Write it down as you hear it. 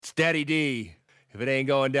Daddy D. If it ain't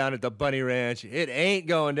going down at the Bunny Ranch, it ain't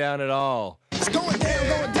going down at all. It's going down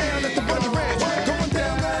at the Bunny Ranch. Going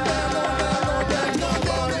down, going down, going down, going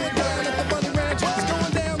down at the Bunny Ranch. It's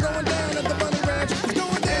going down at the Bunny Ranch. It's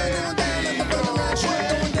going down at the Bunny Ranch.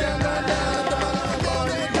 Going down at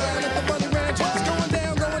the Bunny Ranch. It's going down at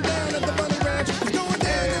the Bunny Ranch. It's going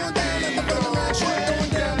down at the Bunny Ranch.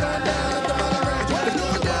 Going down at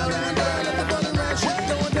the Bunny Ranch. It's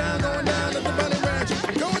going down at the Bunny Ranch. Going down at the Bunny Ranch.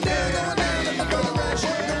 Going down at the Bunny Ranch.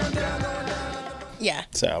 Yeah.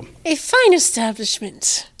 So, A fine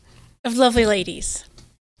establishment of lovely ladies.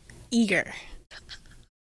 Eager.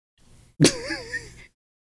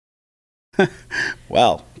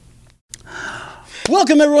 well,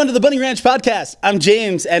 welcome everyone to the Bunny Ranch Podcast. I'm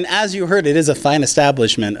James, and as you heard, it is a fine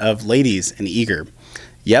establishment of ladies and eager.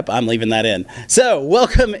 Yep, I'm leaving that in. So,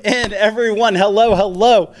 welcome in everyone. Hello,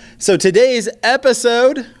 hello. So, today's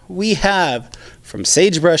episode, we have from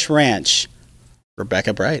Sagebrush Ranch,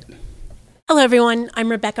 Rebecca Bright. Hello, everyone.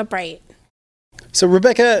 I'm Rebecca Bright. So,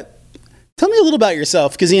 Rebecca, tell me a little about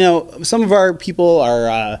yourself, because, you know, some of our people,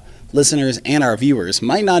 our listeners and our viewers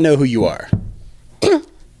might not know who you are. Well,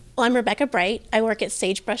 I'm Rebecca Bright. I work at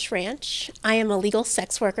Sagebrush Ranch. I am a legal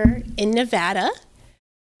sex worker in Nevada.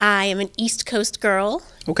 I am an East Coast girl.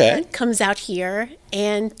 Okay. That comes out here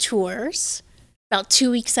and tours about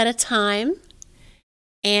 2 weeks at a time.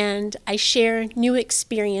 And I share new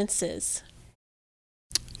experiences.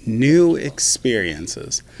 New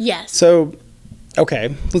experiences. Yes. So,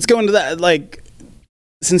 okay, let's go into that. Like,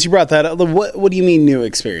 since you brought that up, what do you mean new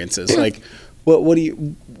experiences? Like, what do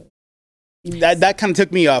you? That kind of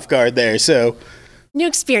took me off guard there. So, New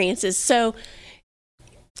experiences. So,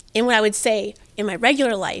 in what I would say in my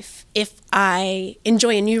regular life, if I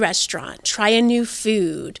enjoy a new restaurant, try a new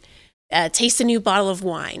food, taste a new bottle of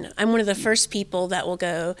wine, I'm one of the first people that will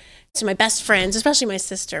go to my best friends, especially my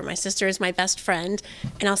sister. My sister is my best friend,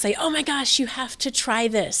 and I'll say, "Oh my gosh, you have to try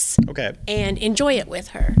this," okay, and enjoy it with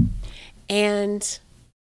her. And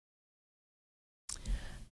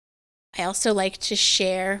I also like to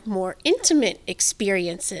share more intimate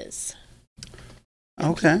experiences.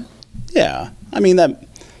 okay, yeah. I mean that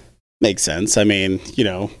makes sense. I mean, you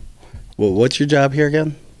know, well, what's your job here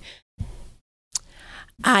again?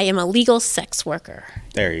 I am a legal sex worker.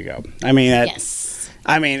 There you go. I mean, Yes.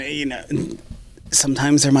 I mean, you know,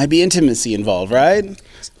 sometimes there might be intimacy involved, right?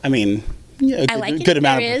 I mean, yeah, I like it good if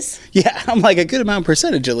amount. there is. Yeah, I'm like a good amount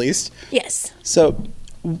percentage at least. Yes. So,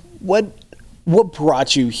 what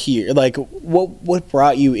brought you here? Like, what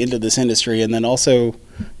brought you into this industry, and then also,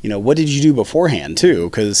 you know, what did you do beforehand too?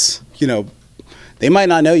 Because you know, they might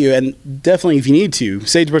not know you, and definitely if you need to,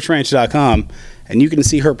 sagebrushranch.com, and you can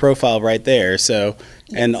see her profile right there. So,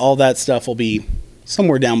 and all that stuff will be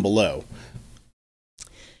somewhere down below.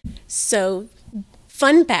 So,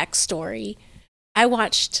 fun backstory. I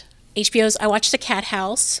watched The Cat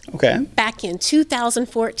House Okay. back in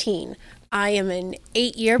 2014. I am an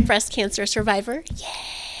 8-year breast cancer survivor.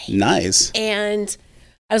 Nice. And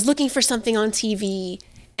I was looking for something on TV,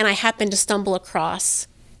 and I happened to stumble across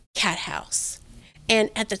Cat House. And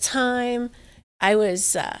at the time, I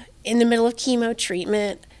was in the middle of chemo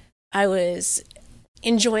treatment. I was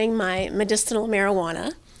enjoying my medicinal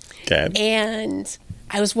marijuana. Okay. And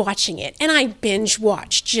I was watching it, and I binge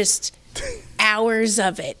watched just hours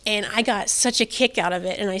of it, and I got such a kick out of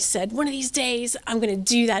it, and I said, one of these days, I'm going to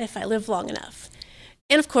do that if I live long enough.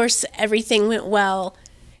 And of course, everything went well,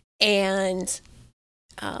 and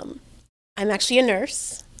I'm actually a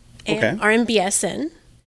nurse, and Okay. RMBSN,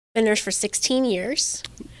 been a nurse for 16 years.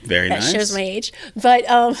 Very That nice. shows my age. But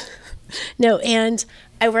no, and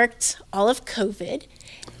I worked all of COVID,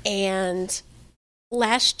 and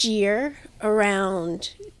last year,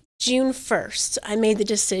 around June 1st, I made the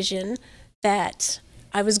decision that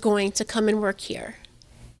I was going to come and work here.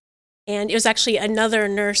 And it was actually another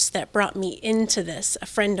nurse that brought me into this, a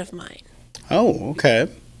friend of mine. Oh, okay.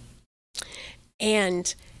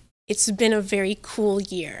 And it's been a very cool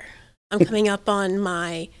year. I'm coming up on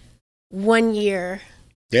my 1 year.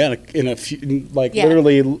 Yeah, in a few, like Yeah.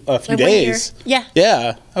 literally a few my 1 year. days. Yeah,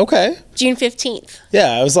 Yeah. Okay. June 15th.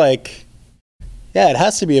 Yeah, I was like, yeah, it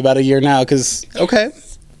has to be about a year now, because, okay.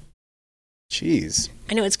 Jeez.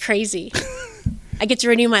 I know, it's crazy. I get to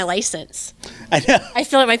renew my license. I know. I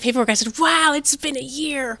filled out my paperwork. I said, wow, it's been a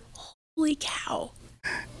year. Holy cow.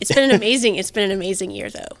 It's been an amazing year,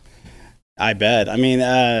 though. I bet. I mean,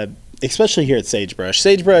 especially here at Sagebrush.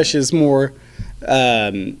 Sagebrush is more, how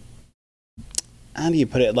do you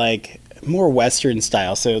put it, like, more Western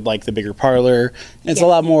style. So, like, the bigger parlor. It's a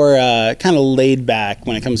lot more kind of laid back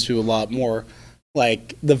when it comes to a lot more,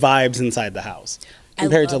 like, the vibes inside the house.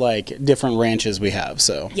 compared to love- like different ranches we have.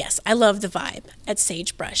 So Yes, I love the vibe at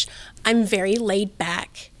Sagebrush. I'm very laid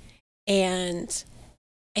back, and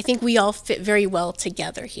I think we all fit very well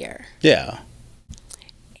together here. yeah.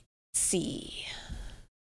 Let's see.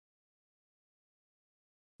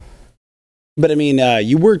 But I mean,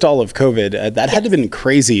 you worked all of COVID. That had to have been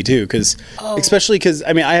crazy too, because especially because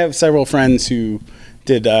I mean, I have several friends who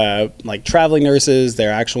did like traveling nurses.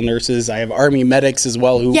 They're actual nurses. I have Army medics as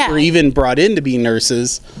well who Yeah. were even brought in to be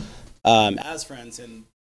nurses as friends, and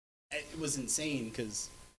it was insane because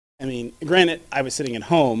I mean, granted, I was sitting at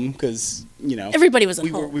home because you know Everybody was at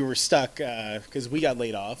we home. were stuck because we got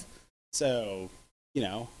laid off. So you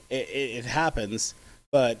know, it happens.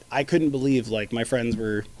 But I couldn't believe like my friends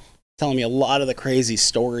were telling me a lot of the crazy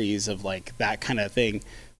stories of like that kind of thing.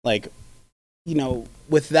 Like, you know,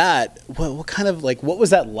 with that, what kind of like what was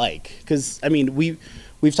that like? Because I mean,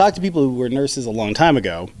 we've talked to people who were nurses a long time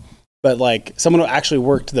ago, but like someone who actually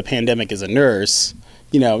worked the pandemic as a nurse.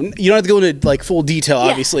 You know, you don't have to go into like full detail,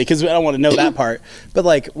 obviously, because I don't want to know that part. But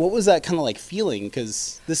like, what was that kind of like feeling?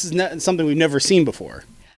 Because this is not something we've never seen before.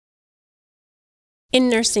 In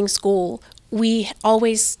nursing school, we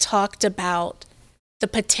always talked about the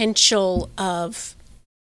potential of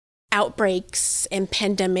outbreaks and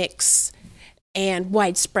pandemics and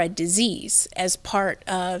widespread disease as part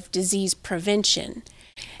of disease prevention.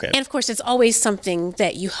 Okay. And of course, it's always something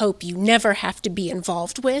that you hope you never have to be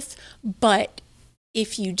involved with, but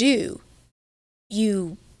if you do,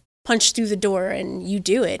 you punch through the door and you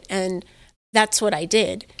do it. And that's what I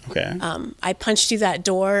did. Okay. I punched through that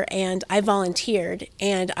door and I volunteered,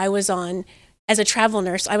 and I was on, as a travel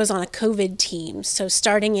nurse, I was on a COVID team. So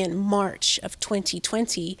starting in March of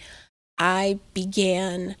 2020, I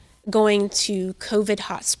began going to COVID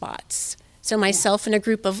hotspots. So myself and a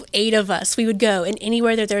group of 8 of us, we would go, and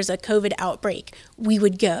anywhere that there's a COVID outbreak, we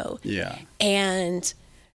would go. Yeah. And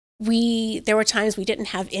there were times we didn't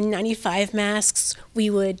have N95 masks.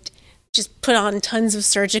 We would just put on tons of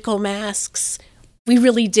surgical masks. We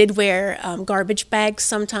really did wear garbage bags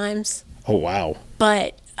sometimes, Oh wow.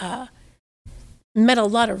 but met a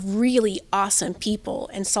lot of really awesome people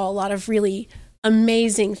and saw a lot of really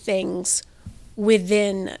amazing things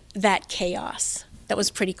within that chaos. That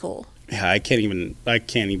was pretty cool. Yeah, I can't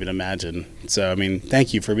even imagine. So I mean,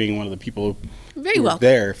 thank you for being one of the people Very who were welcome.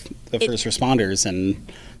 there, the first responders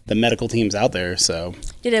and the medical teams out there. So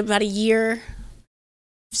Did about a year,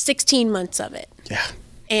 16 months of it, yeah,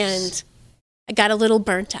 and I got a little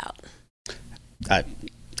burnt out.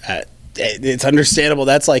 it's understandable.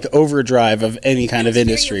 That's like overdrive of any kind of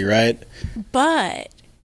industry, right? But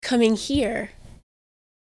coming here,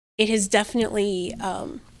 it has definitely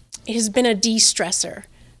it has been a de-stressor.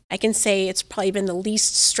 I can say it's probably been the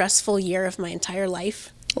least stressful year of my entire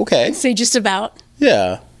life. Okay. I'd say just about.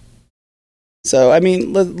 Yeah. So I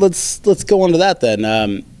mean, let's go on to that then.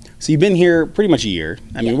 So you've been here pretty much a year.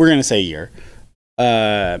 I mean, Yeah. we're gonna say a year.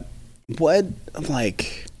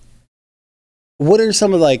 What are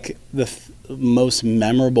some of like the most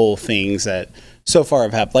memorable things that so far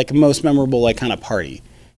have happened? Like most memorable like kind of party.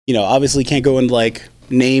 You know, obviously can't go into like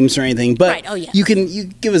names or anything, but Right. Oh, yeah. you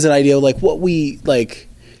give us an idea of like what we like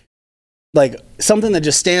something that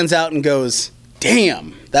just stands out and goes,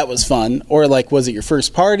 damn, that was fun. Or like, was it your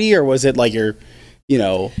first party or was it like your, you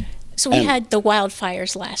know? So we And- had the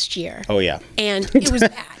wildfires last year, Oh yeah. and it was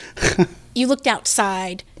bad. You looked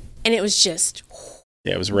outside, and it was just,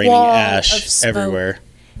 Yeah, it was raining Wall of ash smoke. everywhere.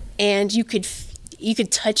 and you could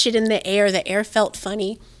touch it in the air. The air felt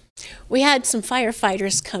funny. We had some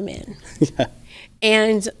firefighters come in,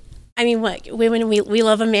 and I mean, what women we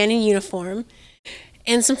love a man in uniform,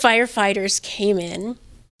 and some firefighters came in,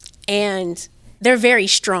 and they're very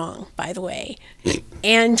strong, by the way,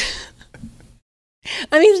 and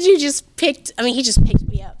I mean, he just picked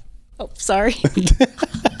me up. Oh, sorry.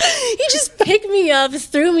 He just picked me up,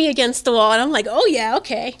 threw me against the wall, and I'm like, oh yeah,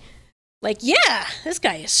 okay. Like, yeah, this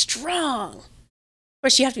guy is strong. Of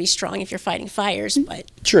course, you have to be strong if you're fighting fires, but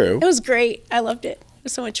True. it was great. I loved it. It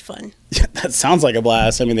was so much fun. Yeah, that sounds like a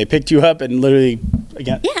blast. I mean, they picked you up and literally,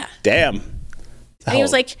 again, Yeah. damn. And he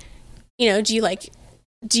was like, do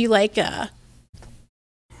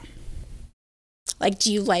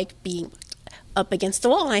you like being up against the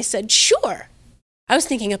wall? And I said, sure. I was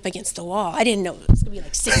thinking up against the wall. I didn't know it was gonna be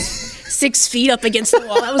like 6 feet up against the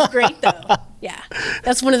wall. That was great though. Yeah.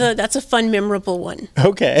 That's a fun, memorable one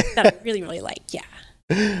okay. that I really, really like. Yeah.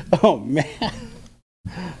 Oh man,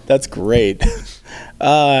 that's great.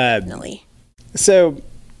 Definitely. So,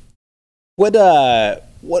 what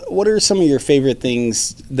are some of your favorite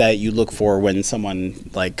things that you look for when someone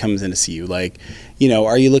like comes in to see you? Like, you know,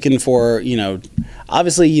 are you looking for, you know,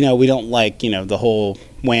 obviously, we don't like, the whole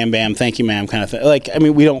wham bam, thank you ma'am kind of thing. Like, I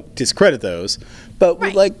mean, we don't discredit those, but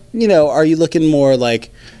Right. like, are you looking more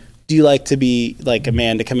like, do you like to be like a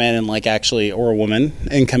man to come in and like actually, or a woman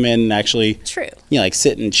and come in and actually, True. like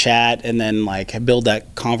sit and chat and then like build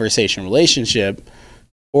that conversation relationship?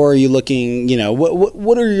 Or are you looking,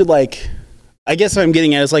 what are your like, I guess what I'm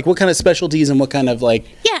getting at is like, what kind of specialties and what kind of like,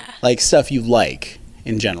 Yeah. like stuff you like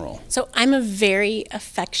in general? So I'm a very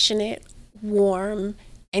affectionate, warm,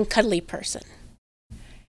 and cuddly person.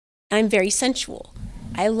 I'm very sensual.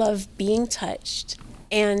 I love being touched,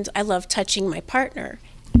 and I love touching my partner,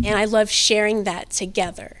 and I love sharing that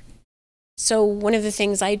together. So one of the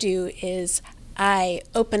things I do is I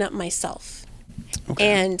open up myself,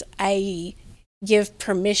 and I give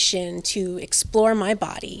permission to explore my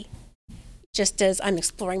body, just as I'm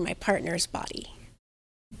exploring my partner's body.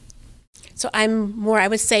 So I'm more, I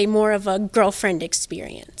would say, more of a girlfriend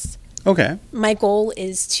experience. Okay. My goal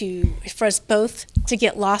is for us both to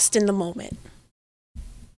get lost in the moment.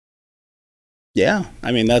 Yeah.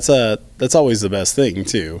 I mean, that's always the best thing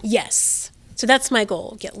too. Yes. So that's my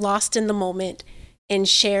goal. Get lost in the moment and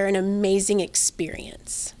share an amazing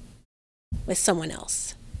experience with someone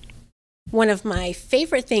else. One of my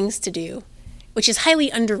favorite things to do, which is highly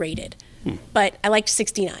underrated, but I like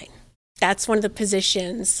 69. That's one of the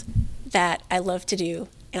positions that I love to do,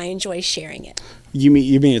 and I enjoy sharing it. You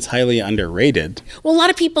mean it's highly underrated? Well, a lot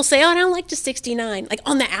of people say, "Oh, I don't like the 69." Like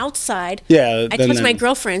on the outside, Yeah. I talk to my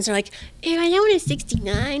girlfriends. They're like, "Ew, I don't want a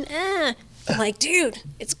 69." I'm like, "Dude,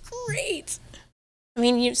 it's great." I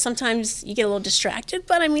mean, sometimes you get a little distracted,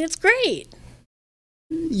 but I mean, it's great.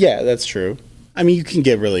 Yeah, that's true. I mean, you can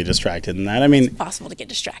get really distracted in that. I mean, It's possible to get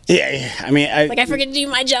distracted. yeah. I mean, Like I forget to do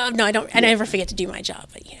my job. No, I don't. I never forget to do my job.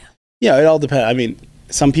 But yeah, yeah, it all depends. I mean,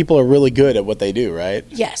 some people are really good at what they do, right?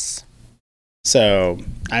 yes, So,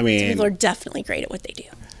 I mean, people are definitely great at what they do.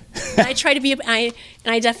 And I try to be. I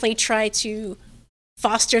definitely try to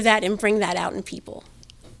foster that and bring that out in people.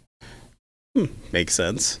 makes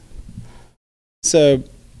sense. So,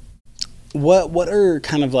 what are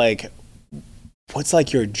kind of like, what's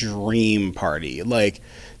like your dream party? Like,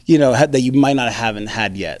 that you might not haven't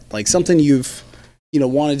had yet. Like something you've,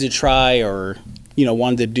 wanted to try or,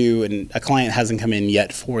 wanted to do and a client hasn't come in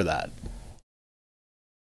yet for that.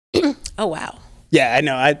 Oh wow. Yeah, I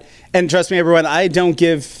know. And trust me, everyone, I don't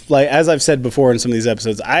give, like, as I've said before in some of these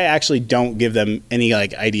episodes, I actually don't give them any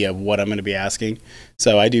like idea of what I'm going to be asking.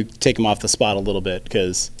 So I do take them off the spot a little bit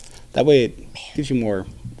because that way it gives you more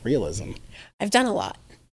realism. I've done a lot,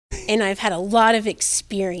 and I've had a lot of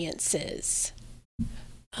experiences.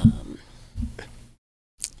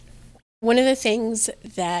 One of the things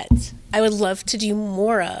that I would love to do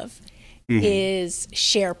more of is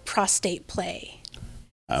share prostate play.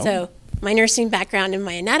 Oh. So my nursing background and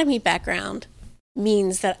my anatomy background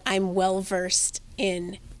means that I'm well versed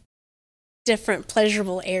in different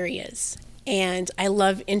pleasurable areas, and I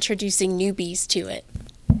love introducing newbies to it.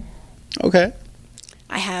 Okay.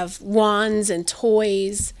 I have wands and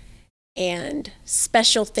toys and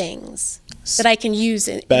special things that I can use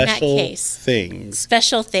in that Special case. things.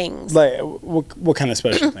 Special things. Like, what kind of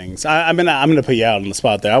special things? I'm gonna put you out on the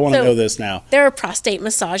spot there. I want to So- know this now. There are prostate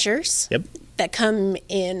massagers Yep. that come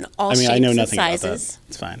in all I mean, shapes I know and nothing about sizes. that.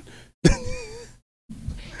 It's fine.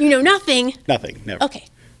 You know nothing. Nothing. Never. Okay.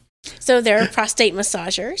 So there are prostate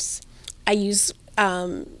massagers. I use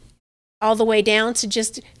all the way down to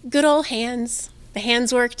just good old hands. The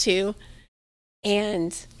hands work too.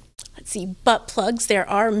 And let's see, butt plugs. There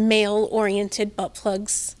are male-oriented butt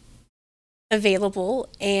plugs available,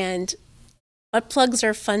 and butt plugs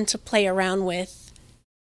are fun to play around with,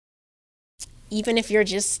 even if you're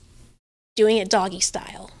just doing it doggy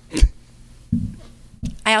style.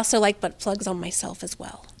 I also like butt plugs on myself as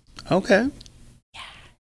well. Okay.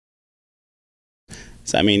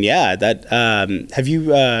 So I mean, yeah. That have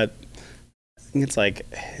you? I think it's like,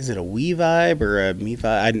 is it a WeVibe or a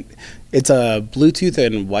MeVibe? It's a Bluetooth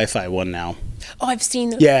and Wi-Fi one now. Oh, I've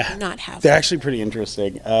seen those. Yeah. I do not have They're them. actually pretty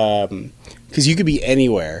interesting because you could be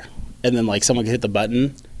anywhere, and then like someone could hit the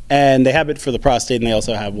button, and they have it for the prostate, and they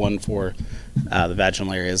also have one for the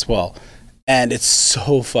vaginal area as well. And it's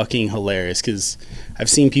so fucking hilarious because I've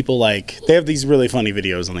seen people like they have these really funny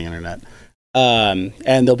videos on the internet, and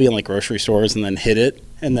they'll be in like grocery stores and then hit it,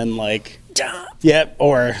 and then like Duh. yep,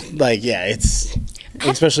 or like yeah, it's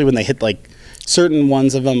especially when they hit like certain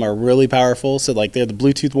ones of them are really powerful. So like they're the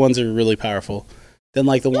Bluetooth ones are really powerful. Then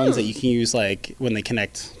like the ones that you can use like when they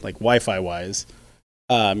connect like Wi-Fi wise,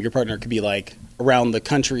 your partner could be like around the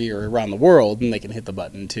country or around the world and they can hit the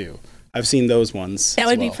button too. I've seen those ones. That as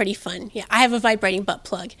would be well. pretty fun. Yeah, I have a vibrating butt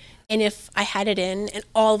plug, and if I had it in, and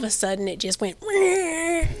all of a sudden it just went,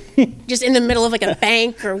 just in the middle of like a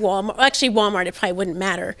bank or Walmart. Well, actually, Walmart it probably wouldn't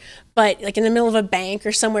matter, but like in the middle of a bank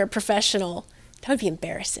or somewhere professional, that would be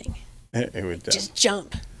embarrassing. It would. Just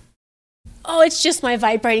jump. Oh, it's just my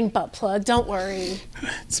vibrating butt plug. Don't worry.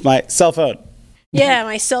 It's my cell phone, Yeah,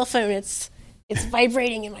 my cell phone. It's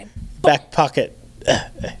vibrating in my back pocket.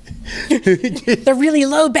 the really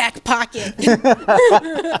low back pocket.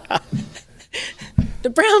 The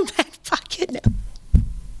brown back pocket. No.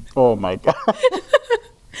 Oh my god.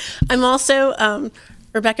 I'm also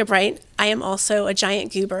Rebecca Bright. I am also a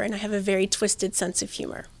giant goober, and I have a very twisted sense of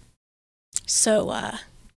humor. So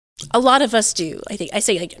a lot of us do. I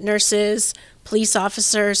say like nurses, police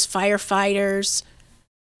officers, firefighters,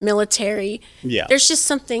 military. Yeah. There's just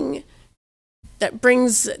something that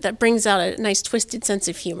brings out a nice twisted sense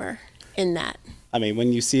of humor in that. I mean,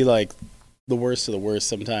 when you see like the worst of the worst,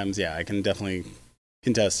 sometimes, yeah, I can definitely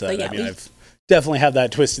contest that. But yeah, I mean, I've definitely have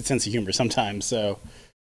that twisted sense of humor sometimes. So,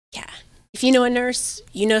 Yeah. If you know a nurse,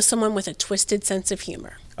 you know someone with a twisted sense of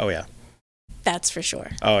humor. oh yeah, That's for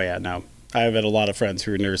sure. oh yeah. No, I've had a lot of friends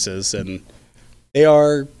who are nurses, and they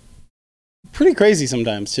are pretty crazy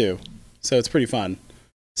sometimes too. So it's pretty fun.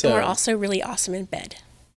 So And we're also really awesome in bed.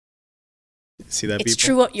 see that It's people.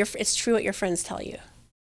 true what your friends tell you.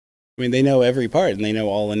 I mean, they know every part, and they know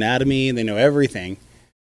all anatomy. They know everything.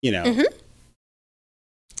 You know. Mhm.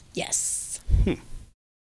 Yes.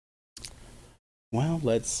 Well,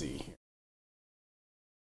 let's see here.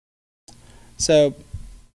 So,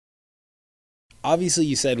 obviously,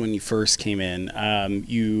 you said when you first came in,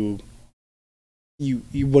 you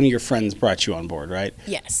one of your friends brought you on board, right?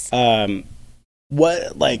 Yes.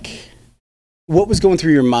 What was going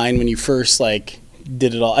through your mind when you first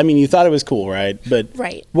did it all? I mean, you thought it was cool, right? But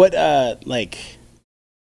Right. what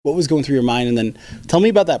was going through your mind? And then tell me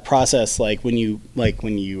about that process, when you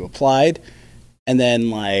applied, and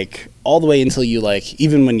then all the way until you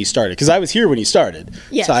even when you started, because I was here when you started.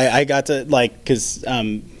 Yes. So I got to because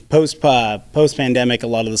post pandemic, a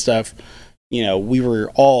lot of the stuff, we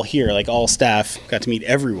were all here, all staff got to meet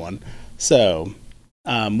everyone. So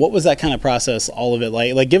what was that kind of process? All of it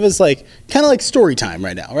like give us kind of like story time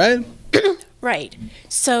right now, right? Right.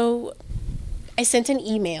 So I sent an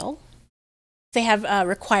email. They have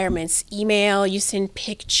requirements. Email, you send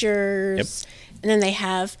pictures, and then they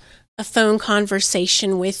have a phone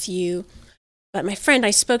conversation with you. But my friend,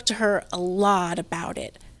 I spoke to her a lot about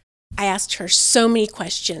it. I asked her so many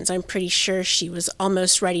questions. I'm pretty sure she was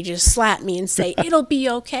almost ready to slap me and say, it'll be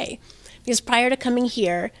okay. Because prior to coming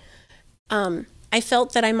here, I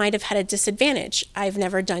felt that I might have had a disadvantage. I've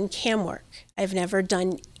never done cam work. I've never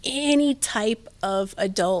done any type of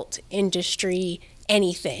adult industry,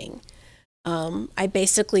 anything. I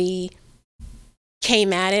basically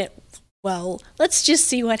came at it, well, let's just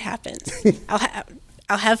see what happens.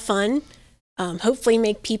 I'll have fun, hopefully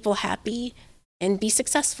make people happy, and be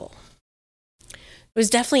successful. It was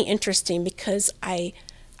definitely interesting because I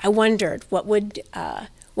wondered what would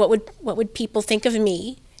people think of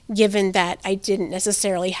me, given that I didn't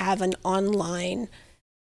necessarily have an online,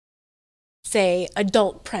 say,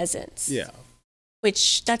 adult presence. Yeah.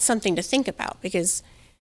 Which that's something to think about, because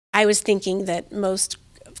I was thinking that most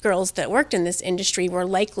girls that worked in this industry were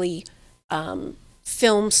likely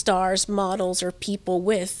film stars, models, or people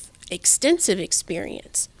with extensive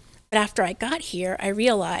experience. But after I got here, I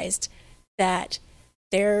realized that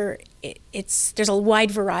there's a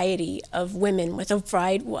wide variety of women with a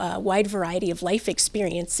wide variety of life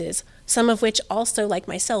experiences, some of which also, like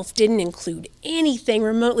myself, didn't include anything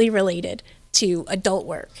remotely related to adult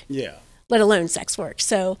work, Yeah. let alone sex work.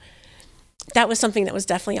 So that was something that was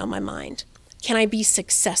definitely on my mind. Can I be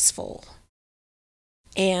successful?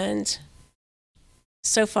 And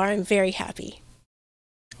so far, I'm very happy.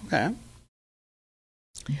 Okay.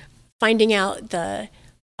 Finding out the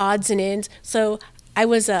odds and ends. So I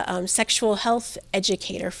was a sexual health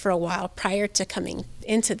educator for a while prior to coming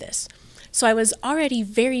into this. So I was already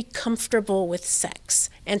very comfortable with sex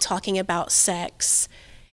and talking about sex.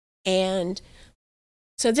 And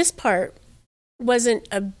so this part wasn't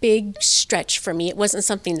a big stretch for me. It wasn't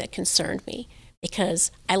something that concerned me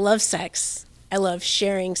because I love sex. I love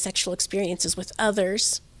sharing sexual experiences with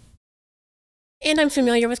others. And I'm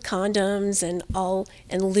familiar with condoms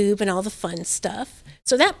and lube and all the fun stuff.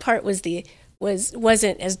 So that part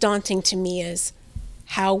wasn't as daunting to me as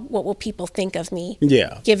what will people think of me?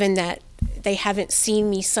 Yeah. Given that they haven't seen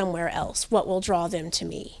me somewhere else. What will draw them to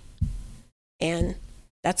me? And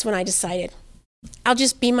that's when I decided I'll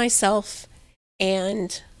just be myself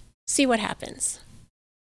and see what happens.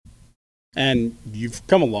 And you've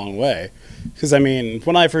come a long way. Because, I mean,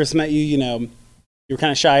 when I first met you, you know, you were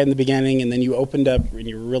kind of shy in the beginning, and then you opened up and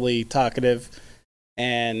you were really talkative.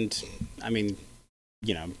 And, I mean,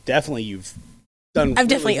 you know, definitely you've done I've really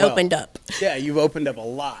definitely well. opened up. Yeah, you've opened up a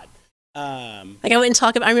lot. Like I wouldn't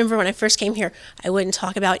talk about, I remember when I first came here, I wouldn't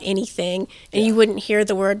talk about anything, and you wouldn't hear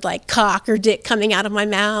the word like cock or dick coming out of my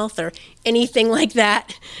mouth or anything like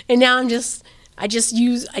that. And now I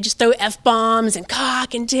just throw F-bombs and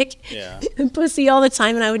cock and dick Yeah. and pussy all the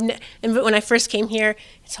time. And but when I first came here,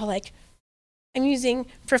 it's all like, I'm using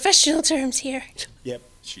professional terms here. Yep,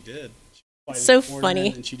 she did. So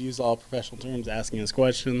funny. And she'd use all professional terms, asking us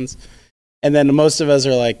questions. And then most of us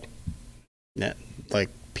are like, like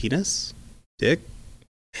penis, dick,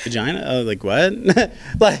 vagina. Oh, like what?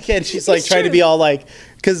 Like, and she's like It's trying to true. be all like,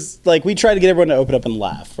 because like we try to get everyone to open up and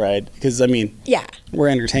laugh, right? Because I mean, Yeah. we're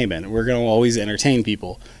entertainment. We're gonna always entertain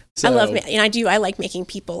people. So, I love, and I like making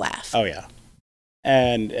people laugh. Oh yeah,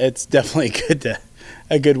 and it's definitely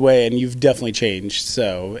a good way. And you've definitely changed.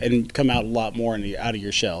 So and come out a lot more out of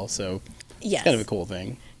your shell. So Yes. kind of a cool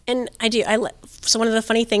thing. And I do. So one of the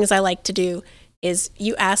funny things I like to do is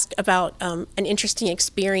you asked about an interesting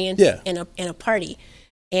experience in a party,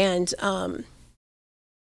 and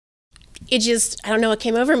it just, I don't know what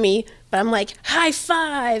came over me, but I'm like, high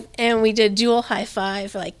five, and we did dual high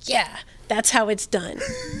five. Like, yeah, that's how it's done.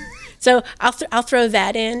 So I'll throw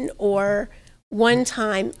that in, or one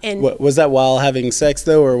time, and What, was that while having sex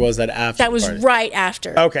though, or was that after? that the was party? right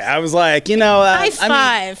after. Okay, I was like, you know, High I mean,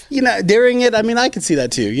 five. you know, during it, I mean, I could see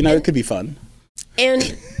that too. You know, it could be fun.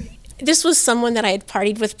 And this was someone that I had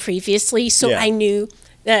partied with previously, so Yeah. I knew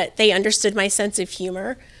that they understood my sense of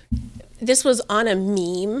humor. This was on a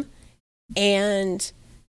meme, and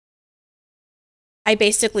I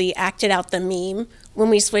basically acted out the meme. When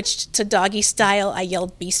we switched to doggy style, I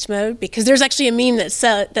yelled beast mode, because there's actually a meme that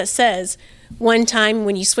says, one time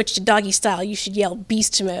when you switch to doggy style, you should yell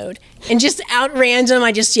beast mode. And just out random,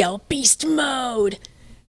 I just yell beast mode.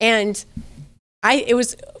 And it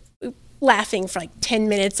was laughing for like 10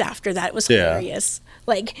 minutes after that. It was Yeah. hilarious.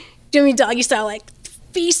 Like, doing doggy style, like,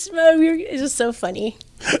 beast mode. It's just so funny.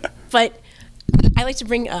 But I like to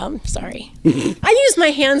bring, sorry. I use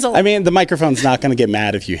my hands a lot. I mean, the microphone's not going to get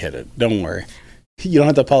mad if you hit it. Don't worry. You don't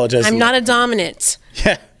have to apologize. I'm not a dominant.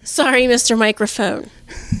 Yeah. Sorry, Mr. Microphone.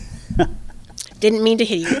 Didn't mean to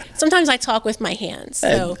hit you. Sometimes I talk with my hands.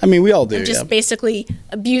 So I mean, we all do. I'm just yeah. basically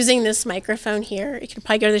abusing this microphone here. You can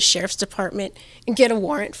probably go to the sheriff's department and get a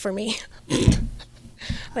warrant for me.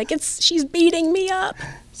 Like, she's beating me up.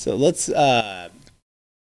 So let's ask.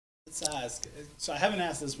 So I haven't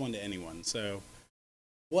asked this one to anyone. So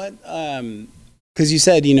what? Because you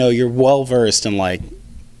said, you know, you're well versed in like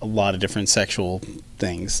a lot of different sexual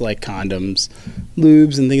things, like condoms,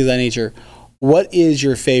 lubes, and things of that nature. What is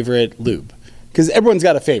your favorite lube? Because everyone's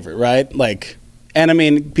got a favorite, right? Like, and I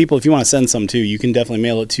mean, people, if you want to send some too, you can definitely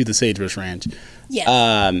mail it to the Sagebrush Ranch.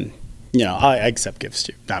 Yeah. You know, I accept gifts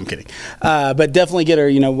too. No, I'm kidding. But definitely get her,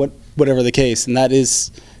 you know, whatever the case. And that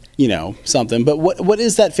is, you know, something. But what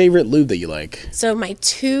is that favorite lube that you like? So my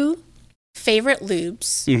two favorite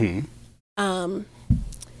lubes,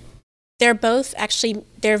 they're both actually,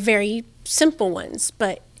 they're very simple ones,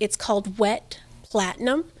 but it's called Wet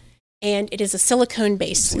Platinum, and it is a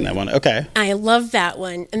silicone-based Seen lube. that one? Okay. I love that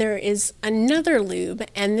one. And there is another lube,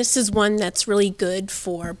 and this is one that's really good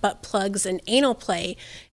for butt plugs and anal play,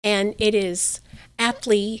 and it is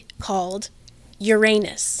aptly called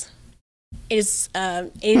Uranus. It is a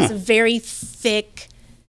very thick,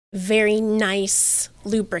 very nice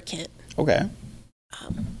lubricant. Okay.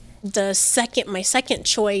 My second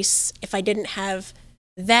choice, if I didn't have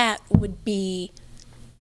that, would be,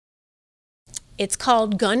 it's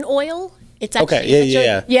called Gun Oil. It's actually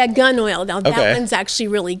Okay, yeah. Gun Oil. Now that Okay. one's actually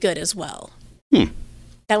really good as well.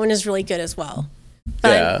 That one is really good as well. But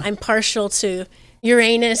Yeah. I'm partial to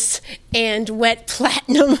Uranus and Wet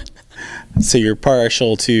Platinum. So you're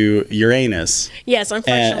partial to Uranus Yes, I'm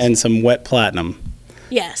partial. and some Wet Platinum.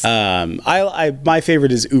 yes. I my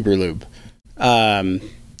favorite is Uber Lube.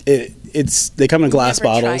 They come in glass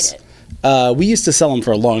Never tried bottles. it. We used to sell them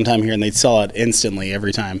for a long time here, and they'd sell it instantly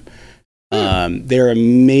every time. They're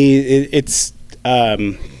amazing.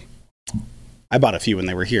 I bought a few when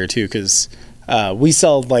they were here too, because we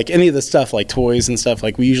sell like any of the stuff like toys and stuff.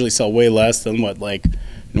 Like we usually sell way less than what like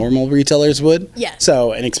normal retailers would. Yes.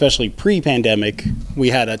 So, and especially pre-pandemic, we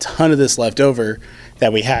had a ton of this left over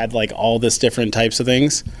that we had like all this different types of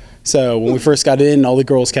things. So when we first got in, all the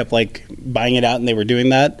girls kept like buying it out, and they were doing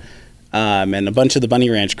that. And a bunch of the Bunny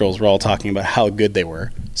Ranch girls were all talking about how good they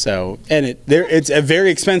were. So, and it's a very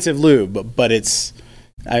expensive lube, but it's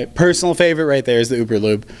Personal favorite right there is the Uber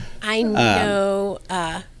Lube. I know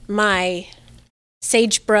my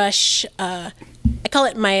sagebrush. I call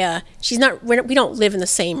it my. She's not. We don't live in the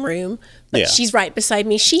same room, but Yeah. she's right beside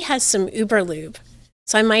me. She has some Uber Lube,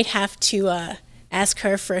 so I might have to ask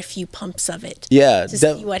her for a few pumps of it. Yeah, to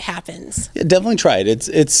see what happens. Yeah, definitely try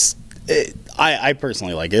it. I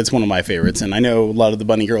personally like it. It's one of my favorites, and I know a lot of the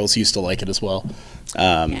bunny girls used to like it as well.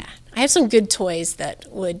 Yeah, I have some good toys that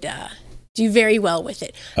would do very well with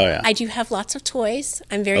it. Oh, yeah. I do have lots of toys.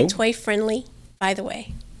 I'm very Oh. toy friendly, by the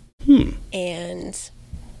way. And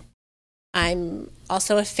I'm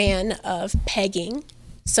also a fan of pegging,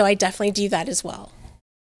 so I definitely do that as well.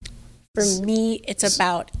 For me, it's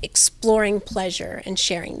about exploring pleasure and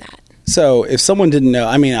sharing that. So if someone didn't know,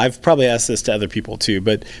 I mean, I've probably asked this to other people too,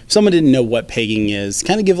 but if someone didn't know what pegging is,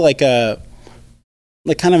 kind of give like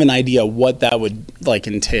kind of an idea of what that would like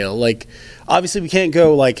entail. Like, obviously we can't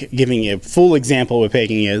go like giving a full example of what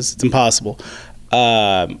pegging is. It's impossible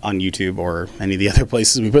on YouTube or any of the other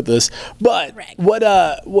places we put this. But Correct.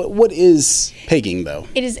 what is pegging though?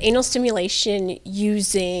 It is anal stimulation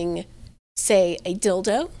using, say, a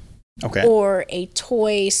dildo Okay. or a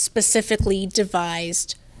toy specifically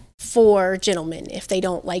devised for gentlemen if they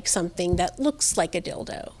don't like something that looks like a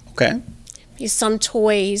dildo. Okay. Because some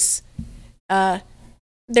toys,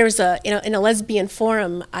 there's in a lesbian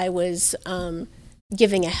forum I was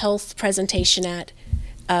giving a health presentation at.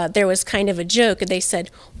 There was kind of a joke, and they said,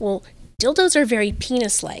 "Well, dildos are very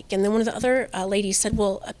penis-like," and then one of the other ladies said,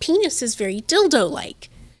 "Well, a penis is very dildo-like."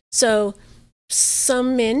 So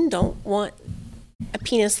some men don't want a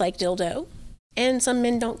penis-like dildo, and some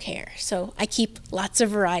men don't care. So I keep lots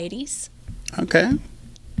of varieties. Okay.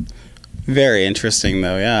 Very interesting,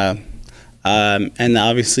 though. Yeah. And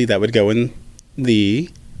obviously that would go in the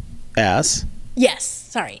ass. Yes,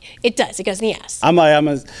 sorry, it does. It goes in the ass. I mean, I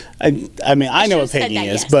know what should've said pegging that,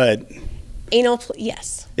 is, yes. but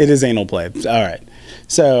Yes. it is anal play. All right.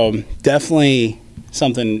 So definitely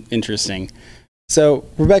something interesting. So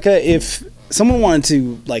Rebecca, if someone wanted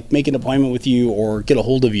to like make an appointment with you or get a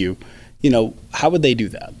hold of you, how would they do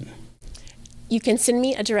that? You can send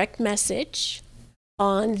me a direct message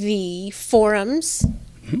on the forums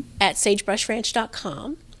at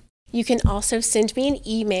sagebrushranch.com. You can also send me an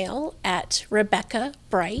email at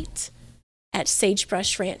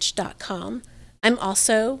rebeccabright@sagebrushranch.com. I'm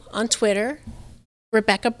also on Twitter,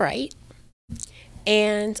 Rebecca Bright.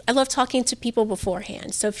 And I love talking to people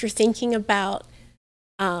beforehand. So if you're thinking about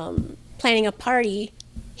planning a party,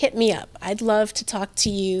 hit me up. I'd love to talk to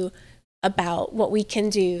you about what we can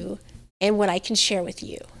do and what I can share with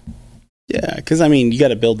you. Yeah, because I mean, you got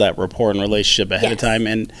to build that rapport and relationship ahead of Yes. time,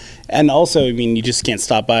 and also, I mean, you just can't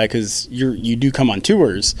stop by because you do come on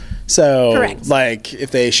tours. So, Correct. like,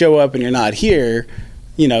 if they show up and you're not here,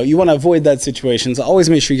 you want to avoid that situation. So, always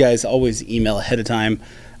make sure you guys always email ahead of time.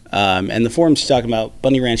 And the forums you're talking about,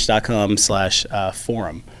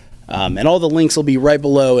 bunnyranch.com/forum, and all the links will be right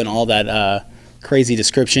below and all that crazy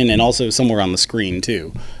description, and also somewhere on the screen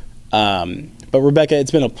too. But Rebecca,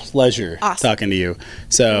 it's been a pleasure Awesome. talking to you.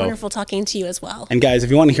 So. Wonderful talking to you as well. And guys, if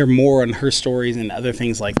you want to hear more on her stories and other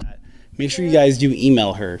things like that, make sure you guys do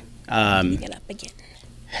email her. Get up again.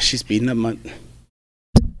 She's beating up my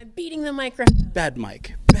I'm beating the microphone. bad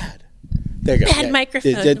mic. Bad. There you go. Bad Yeah.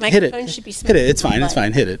 microphone. Yeah, The hit microphone it. should be Hit it. It's smooth, fine. It's but-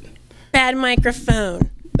 fine. Hit it. Bad microphone.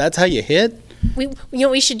 That's how you hit. You know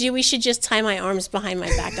what we should do? We should just tie my arms behind my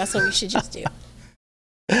back. That's what we should just do.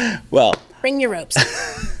 Well, Bring your ropes.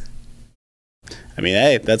 I mean,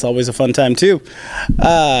 hey, that's always a fun time too.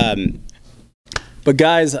 But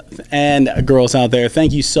guys and girls out there,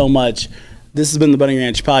 thank you so much. This has been the Bunny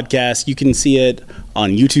Ranch Podcast. You can see it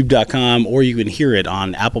on YouTube.com, or you can hear it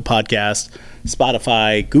on Apple Podcast,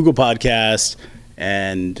 Spotify, Google Podcast,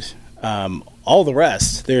 and all the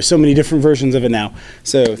rest. There's so many different versions of it now.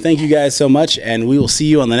 So thank you guys so much, and we will see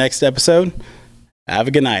you on the next episode. Have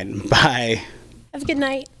a good night. Bye. Have a good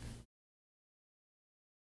night.